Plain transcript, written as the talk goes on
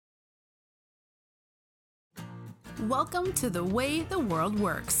Welcome to The Way the World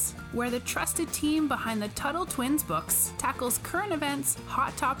Works, where the trusted team behind the Tuttle Twins books tackles current events,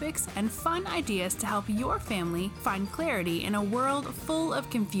 hot topics, and fun ideas to help your family find clarity in a world full of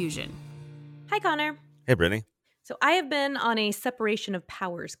confusion. Hi, Connor. Hey, Brittany. So I have been on a separation of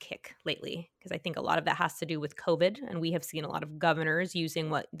powers kick lately because I think a lot of that has to do with COVID. And we have seen a lot of governors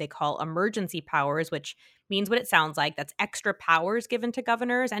using what they call emergency powers, which means what it sounds like. That's extra powers given to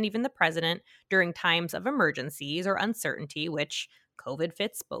governors and even the president during times of emergencies or uncertainty, which COVID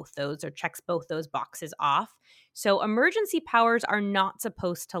fits both those or checks both those boxes off. So emergency powers are not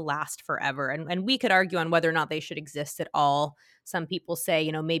supposed to last forever. And we could argue on whether or not they should exist at all. Some people say,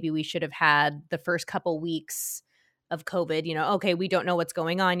 maybe we should have had the first couple weeks of COVID, okay, we don't know what's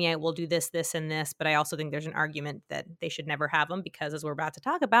going on yet. We'll do this, this, and this. But I also think there's an argument that they should never have them because, as we're about to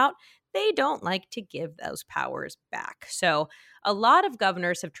talk about, they don't like to give those powers back. So a lot of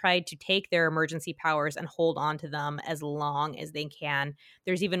governors have tried to take their emergency powers and hold on to them as long as they can.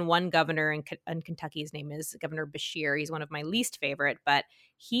 There's even one governor in Kentucky. His name is Governor Beshear. He's one of my least favorite, but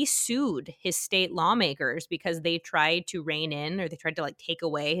he sued his state lawmakers because they tried to rein in or they tried to take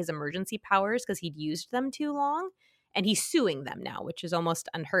away his emergency powers because he'd used them too long. And he's suing them now, which is almost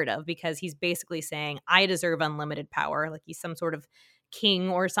unheard of because he's basically saying, I deserve unlimited power. Like he's some sort of king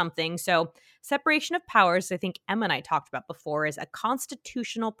or something. So separation of powers, I think Emma and I talked about before, is a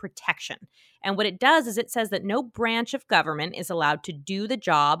constitutional protection. And what it does is it says that no branch of government is allowed to do the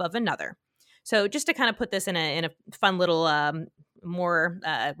job of another. So just to kind of put this in a fun little more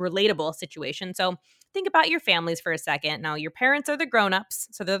relatable situation. So think about your families for a second. Now, your parents are the grown-ups,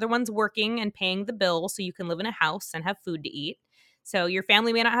 so they're the ones working and paying the bills so you can live in a house and have food to eat. So your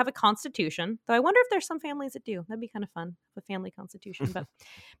family may not have a constitution, though I wonder if there's some families that do. That'd be kind of fun, a family constitution.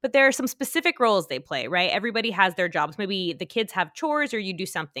 But there are some specific roles they play, right? Everybody has their jobs. Maybe the kids have chores or you do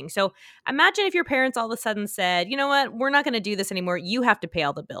something. So imagine if your parents all of a sudden said, you know what, we're not going to do this anymore. You have to pay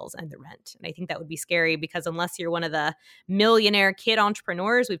all the bills and the rent. And I think that would be scary because unless you're one of the millionaire kid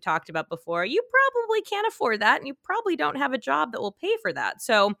entrepreneurs we've talked about before, you probably can't afford that. And you probably don't have a job that will pay for that.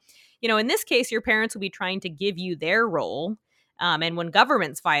 So, in this case, your parents will be trying to give you their role. And when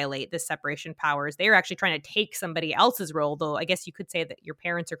governments violate this separation powers, they're actually trying to take somebody else's role, though I guess you could say that your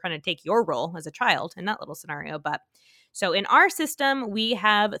parents are trying to take your role as a child in that little scenario. But so in our system, we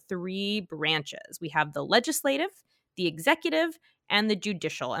have three branches. We have the legislative, the executive, and the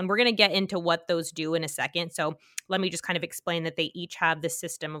judicial. And we're going to get into what those do in a second. So let me just kind of explain that they each have this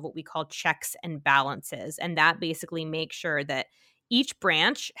system of what we call checks and balances. And that basically makes sure that each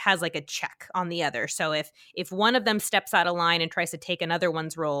branch has a check on the other. So if one of them steps out of line and tries to take another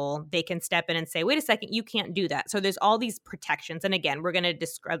one's role, they can step in and say, wait a second, you can't do that. So there's all these protections. And again, we're going to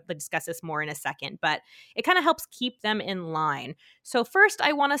discuss this more in a second, but it kind of helps keep them in line. So first,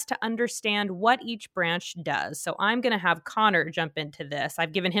 I want us to understand what each branch does. So I'm going to have Connor jump into this.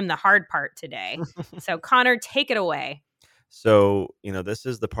 I've given him the hard part today. So Connor, take it away. So, this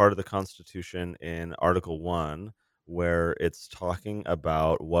is the part of the Constitution in Article 1 where it's talking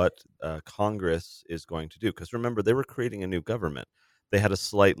about what Congress is going to do. Because remember, they were creating a new government. They had a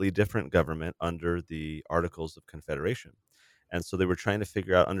slightly different government under the Articles of Confederation. And so they were trying to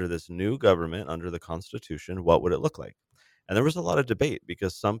figure out under this new government, under the Constitution, what would it look like? And there was a lot of debate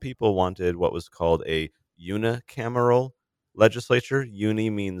because some people wanted what was called a unicameral legislature. Uni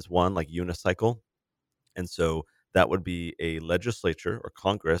means one, like unicycle. And so that would be a legislature or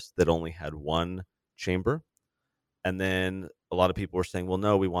Congress that only had one chamber. And then a lot of people were saying, well,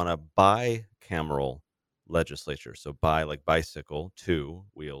 no, we want a bicameral legislature. So bi, like bicycle, two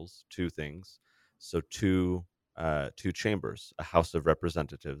wheels, two things. So two chambers, a House of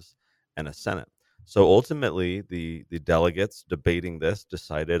Representatives and a Senate. So ultimately, the delegates debating this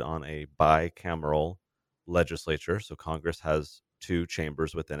decided on a bicameral legislature. So Congress has two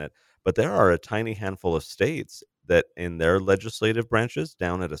chambers within it. But there are a tiny handful of states that in their legislative branches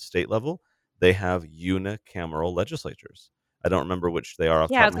down at a state level, they have unicameral legislatures. I don't remember which they are off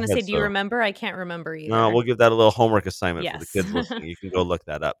the Yeah, I top was of my going to head. say, do you remember? I can't remember either. No, we'll give that a little homework assignment for the Yes. kids listening. You can go look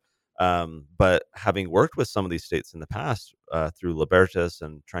that up. But having worked with some of these states in the past through Libertas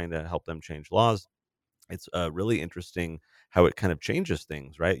and trying to help them change laws, it's really interesting how it kind of changes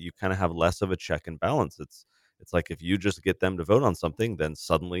things, right? You kind of have less of a check and balance. It's like if you just get them to vote on something, then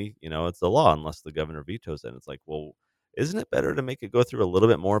suddenly, it's the law unless the governor vetoes it. And it's like, well, isn't it better to make it go through a little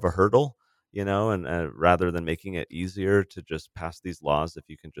bit more of a hurdle, and rather than making it easier to just pass these laws if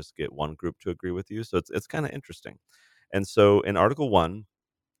you can just get one group to agree with you? So it's kind of interesting. And so in Article 1,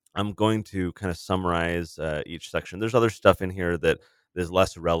 I'm going to kind of summarize each section. There's other stuff in here that is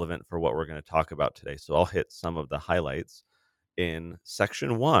less relevant for what we're going to talk about today. So I'll hit some of the highlights. In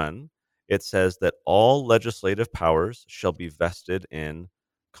Section 1, it says that all legislative powers shall be vested in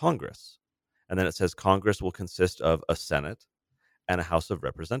Congress. And then it says Congress will consist of a Senate and a House of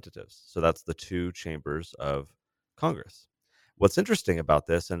Representatives. So that's the two chambers of Congress. What's interesting about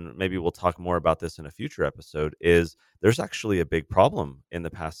this, and maybe we'll talk more about this in a future episode, is there's actually a big problem in the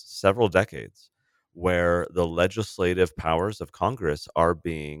past several decades where the legislative powers of Congress are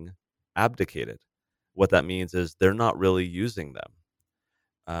being abdicated. What that means is they're not really using them.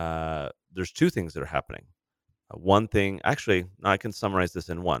 There's two things that are happening. One thing, actually, I can summarize this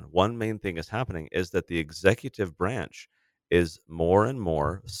in one. One main thing is happening is that the executive branch is more and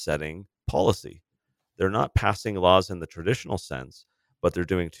more setting policy. They're not passing laws in the traditional sense, but they're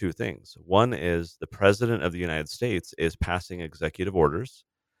doing two things. One is the president of the United States is passing executive orders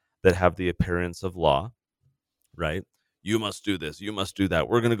that have the appearance of law, right? You must do this, you must do that.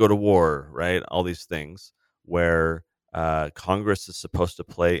 We're going to go to war, right? All these things where Congress is supposed to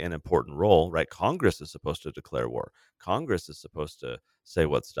play an important role, right? Congress is supposed to declare war. Congress is supposed to say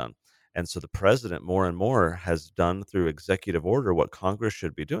what's done. And so the president more and more has done through executive order what Congress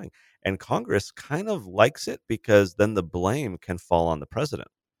should be doing. And Congress kind of likes it because then the blame can fall on the president,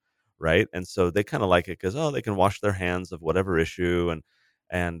 right? And so they kind of like it because, oh, they can wash their hands of whatever issue,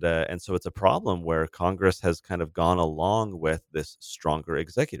 and so it's a problem where Congress has kind of gone along with this stronger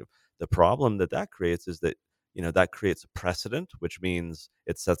executive. The problem that that creates is that, that creates a precedent, which means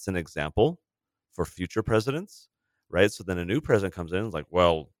it sets an example for future presidents, right? So then a new president comes in and is like,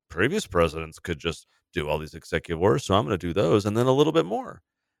 well, previous presidents could just do all these executive orders, so I'm going to do those and then a little bit more.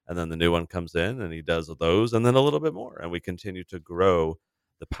 And then the new one comes in and he does those and then a little bit more, and we continue to grow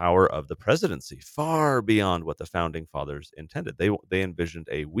the power of the presidency far beyond what the founding fathers intended. They envisioned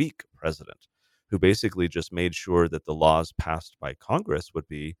a weak president who basically just made sure that the laws passed by Congress would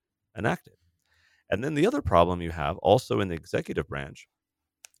be enacted. And then the other problem you have also in the executive branch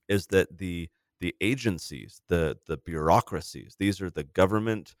is that the agencies, the bureaucracies, these are the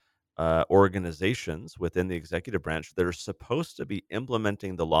government organizations within the executive branch that are supposed to be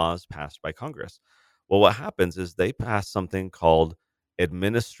implementing the laws passed by Congress. Well, what happens is they pass something called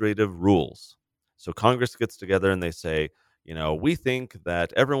administrative rules. So Congress gets together and they say, we think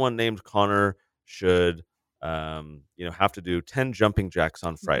that everyone named Connor should, have to do 10 jumping jacks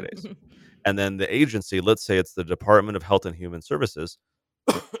on Fridays. And then the agency, let's say it's the Department of Health and Human Services,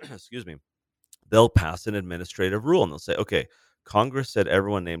 excuse me, they'll pass an administrative rule and they'll say, okay, Congress said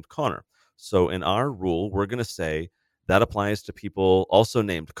everyone named Connor. So in our rule, we're going to say that applies to people also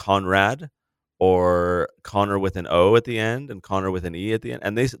named Conrad or Connor with an O at the end and Connor with an E at the end.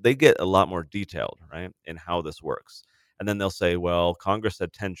 And they get a lot more detailed, right, in how this works. And then they'll say, well, Congress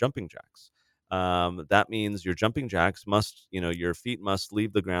said 10 jumping jacks. That means your jumping jacks must, your feet must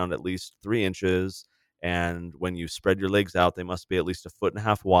leave the ground at least 3 inches. And when you spread your legs out, they must be at least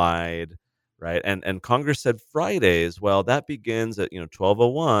 1.5 feet wide, right? And Congress said Fridays. Well, that begins at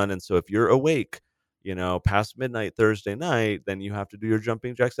 12:01, and so if you're awake, past midnight Thursday night, then you have to do your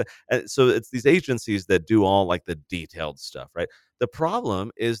jumping jacks. And so it's these agencies that do all like the detailed stuff, right? The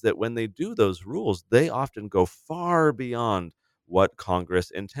problem is that when they do those rules, they often go far beyond what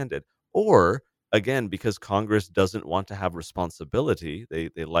Congress intended, or again, because Congress doesn't want to have responsibility,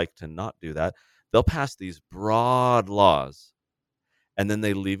 they like to not do that. They'll pass these broad laws and then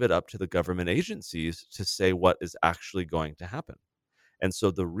they leave it up to the government agencies to say what is actually going to happen. And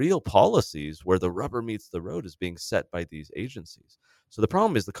so the real policies where the rubber meets the road is being set by these agencies. So the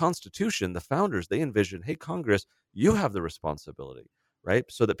problem is the Constitution, the founders, they envision, hey, Congress, you have the responsibility, right?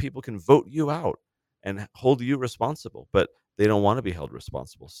 So that people can vote you out and hold you responsible. But they don't want to be held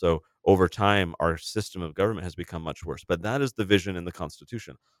responsible. So over time, our system of government has become much worse. But that is the vision in the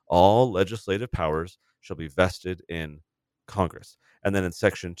Constitution. All legislative powers shall be vested in Congress. And then in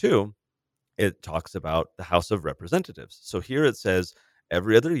Section 2, it talks about the House of Representatives. So here it says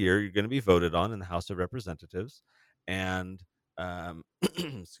every other year you're going to be voted on in the House of Representatives. And,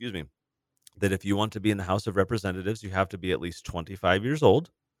 excuse me, that if you want to be in the House of Representatives, you have to be at least 25 years old.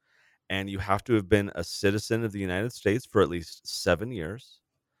 And you have to have been a citizen of the United States for at least 7 years.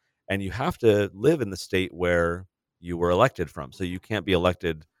 And you have to live in the state where you were elected from. So you can't be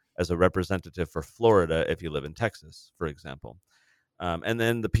elected as a representative for Florida if you live in Texas, for example. And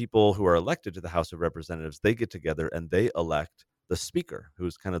then the people who are elected to the House of Representatives, they get together and they elect the speaker,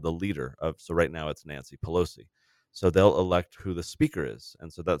 who's kind of the leader of, so right now it's Nancy Pelosi. So they'll elect who the speaker is.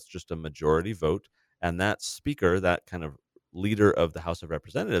 And so that's just a majority vote. And that speaker, that kind of leader of the House of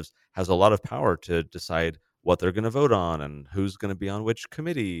Representatives, has a lot of power to decide what they're going to vote on and who's going to be on which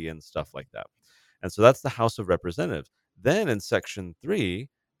committee and stuff like that. And so that's the House of Representatives. Then in Section 3,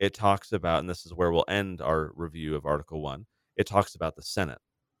 it talks about, and this is where we'll end our review of Article 1, it talks about the Senate.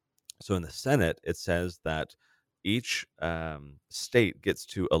 So in the Senate, it says that each state gets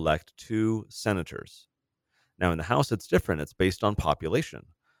to elect 2 senators. Now in the House, it's different. It's based on population.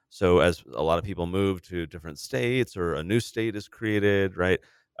 So as a lot of people move to different states or a new state is created, right?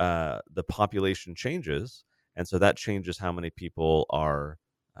 The population changes, and so that changes how many people are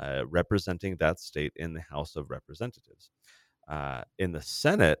representing that state in the House of Representatives. In the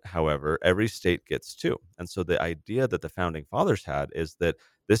Senate, however, every state gets 2. And so the idea that the founding fathers had is that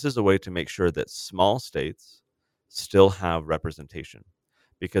this is a way to make sure that small states still have representation.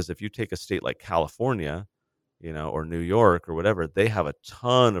 Because if you take a state like California, or New York or whatever, they have a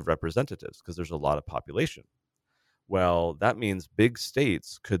ton of representatives because there's a lot of population. Well, that means big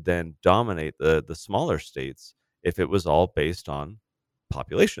states could then dominate the smaller states if it was all based on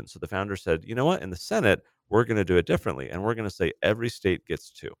population. So the founders said, you know what, in the Senate, we're going to do it differently. And we're going to say every state gets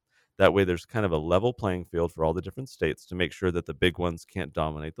 2. That way, there's kind of a level playing field for all the different states to make sure that the big ones can't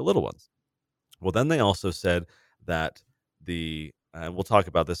dominate the little ones. Well, then they also said that and we'll talk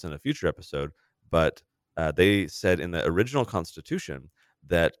about this in a future episode, but they said in the original Constitution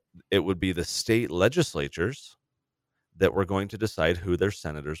that it would be the state legislatures that were going to decide who their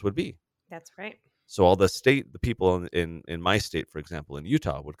senators would be. That's right. So all the people in my state, for example, in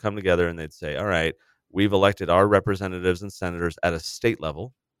Utah, would come together and they'd say, all right, we've elected our representatives and senators at a state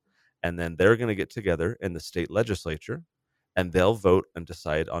level, and then they're going to get together in the state legislature and they'll vote and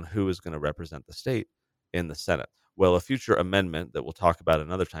decide on who is going to represent the state in the Senate. Well, a future amendment that we'll talk about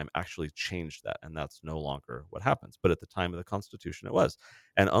another time actually changed that, and that's no longer what happens. But at the time of the Constitution, it was.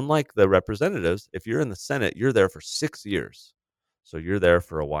 And unlike the representatives, if you're in the Senate, you're there for 6 years. So you're there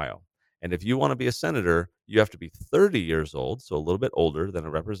for a while. And if you want to be a senator, you have to be 30 years old, so a little bit older than a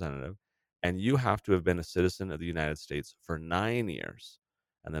representative, and you have to have been a citizen of the United States for 9 years.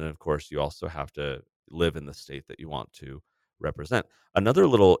 And then, of course, you also have to live in the state that you want to represent. Another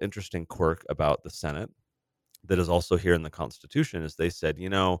little interesting quirk about the Senate that is also here in the Constitution is they said,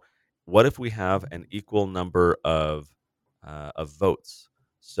 what if we have an equal number of votes?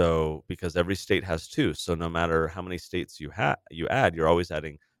 So because every state has 2, so no matter how many states you add, you're always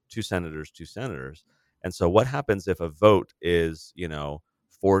adding 2 senators. And so what happens if a vote is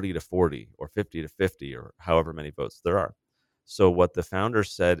 40 to 40 or 50 to 50 or however many votes there are? So what the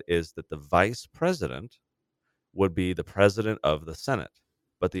founders said is that the vice president would be the president of the Senate.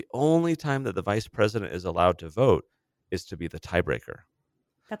 But the only time that the vice president is allowed to vote is to be the tiebreaker.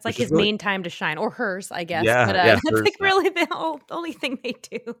 That's like Which is his really main time to shine, or hers, I guess. Yeah, But yeah, that's hers like now. really the only thing they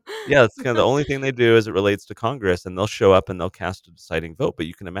do. Yeah, it's kind of the only thing they do as it relates to Congress, and they'll show up and they'll cast a deciding vote. But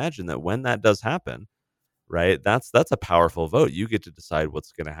you can imagine that when that does happen, right? That's a powerful vote. You get to decide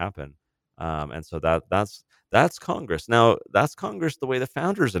what's going to happen, and so that's Congress. Now that's Congress the way the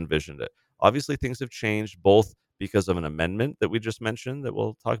founders envisioned it. Obviously, things have changed both because of an amendment that we just mentioned that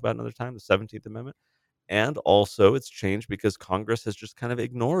we'll talk about another time, the 17th Amendment, and also it's changed because Congress has just kind of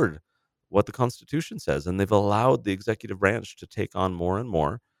ignored what the Constitution says, and they've allowed the executive branch to take on more and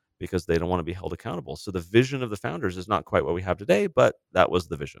more because they don't want to be held accountable. So the vision of the founders is not quite what we have today, but that was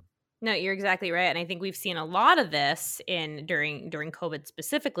the vision. No, you're exactly right. And I think we've seen a lot of this during COVID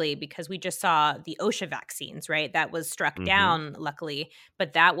specifically, because we just saw the OSHA vaccines, right? That was struck Hmm. down, luckily,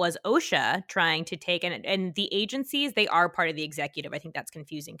 but that was OSHA trying to take, and the agencies, they are part of the executive. I think that's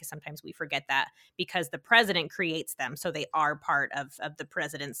confusing because sometimes we forget that, because the president creates them. So they are part of the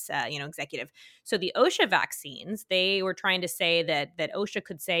president's, executive. So the OSHA vaccines, they were trying to say that OSHA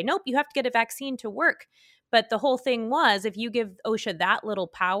could say, nope, you have to get a vaccine to work. But the whole thing was, if you give OSHA that little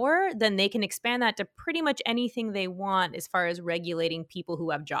power, then they can expand that to pretty much anything they want as far as regulating people who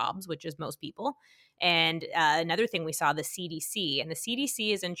have jobs, which is most people. And another thing we saw, the CDC, and the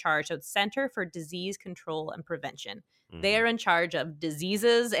CDC is in charge of the Center for Disease Control and Prevention. They Hmm. are in charge of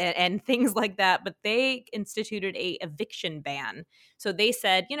diseases and things like that, but they instituted a eviction ban. So they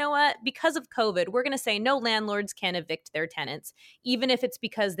said, you know what, because of COVID, we're going to say no landlords can evict their tenants, even if it's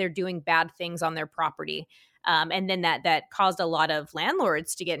because they're doing bad things on their property. And then that caused a lot of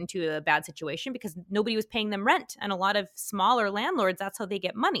landlords to get into a bad situation because nobody was paying them rent. And a lot of smaller landlords, that's how they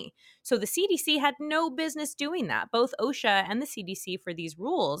get money. So the CDC had no business doing that. Both OSHA and the CDC, for these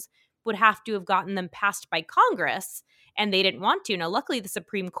rules, would have to have gotten them passed by Congress, and they didn't want to. Now, luckily, the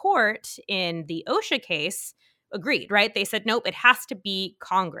Supreme Court in the OSHA case agreed, right? They said, nope, it has to be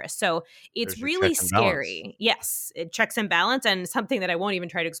Congress. So it's There's your really check and balance. scary. Yes, it checks and balance, and something that I won't even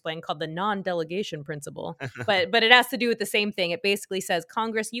try to explain called the non-delegation principle. But it has to do with the same thing. It basically says,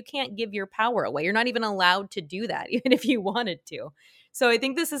 Congress, you can't give your power away. You're not even allowed to do that, even if you wanted to. So I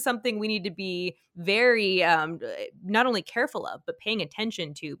think this is something we need to be very not only careful of, but paying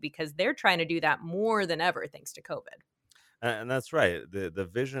attention to, because they're trying to do that more than ever thanks to COVID. And that's right. The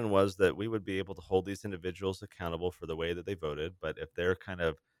vision was that we would be able to hold these individuals accountable for the way that they voted, but if they're kind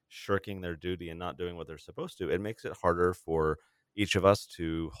of shirking their duty and not doing what they're supposed to, it makes it harder for each of us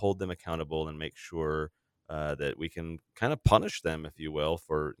to hold them accountable and make sure that we can kind of punish them, if you will,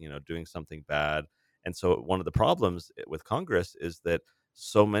 for doing something bad. And so one of the problems with Congress is that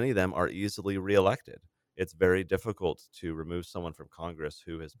so many of them are easily reelected. It's very difficult to remove someone from Congress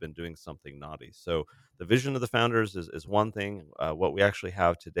who has been doing something naughty. So the vision of the founders is one thing. What we actually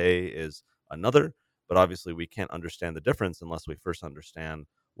have today is another. But obviously, we can't understand the difference unless we first understand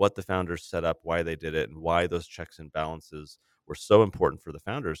what the founders set up, why they did it, and why those checks and balances were so important for the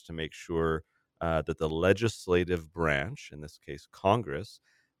founders to make sure that the legislative branch, in this case Congress,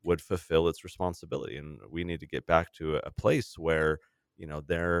 would fulfill its responsibility. And we need to get back to a place where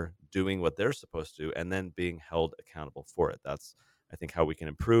they're doing what they're supposed to and then being held accountable for it. That's, I think, how we can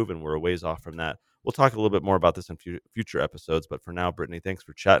improve, and we're a ways off from that. We'll talk a little bit more about this in future episodes, but for now, Brittany, thanks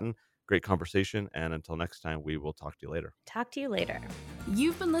for chatting. Great conversation, and until next time, we will talk to you later. Talk to you later.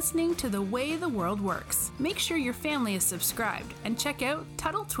 You've been listening to The Way the World Works. Make sure your family is subscribed and check out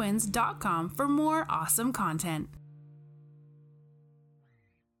TuttleTwins.com for more awesome content.